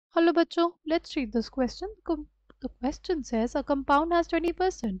Hello bachcho, let's read this question. The question says a compound has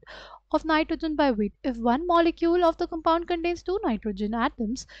 20% of nitrogen by weight. If one molecule of the compound contains two nitrogen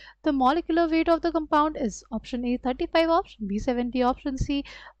atoms, the molecular weight of the compound is option A 35, option B 70, option C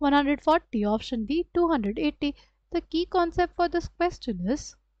 140, option D 280. The key concept for this question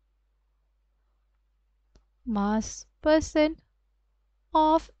is mass percent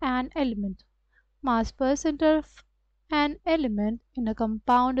of an element. Mass percent of an element in a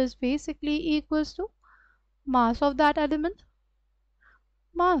compound is basically equals to mass of that element,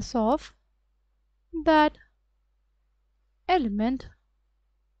 mass of that element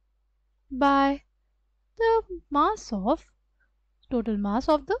by the mass of total mass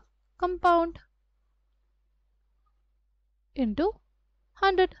of the compound into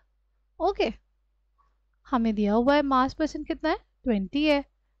 100. Okay हमें दिया हुआ है मास percent कितना है 20 है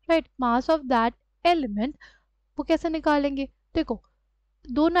right mass of that element वो कैसे निकालेंगे देखो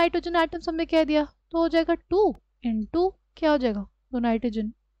दो नाइट्रोजन एटम्स हमने क्या दिया तो हो जाएगा 2 इंटू क्या हो जाएगा दो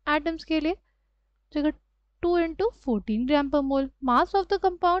नाइट्रोजन एटम्स के लिए हो जाएगा 2 इंटू 14 ग्राम पर मोल मास ऑफ द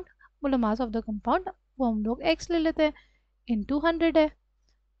कंपाउंड बोलो मास ऑफ द कंपाउंड वो हम लोग x ले लेते हैं इंटू 100 है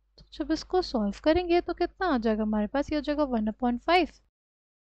तो जब इसको सॉल्व करेंगे तो कितना आ जाएगा हमारे पास ये हो जाएगा 1/5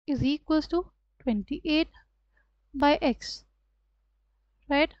 is equals to 28 bye x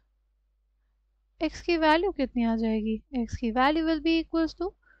right x की वैल्यू कितनी आ जाएगी x की value will be equals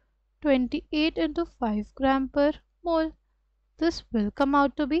to 28 into 5 gram per mole. This will come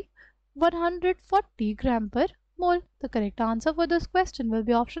out to be 140 gram per mole. The correct answer for this question will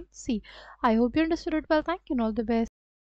be option C. I hope you understood it well. Thank you and all the best.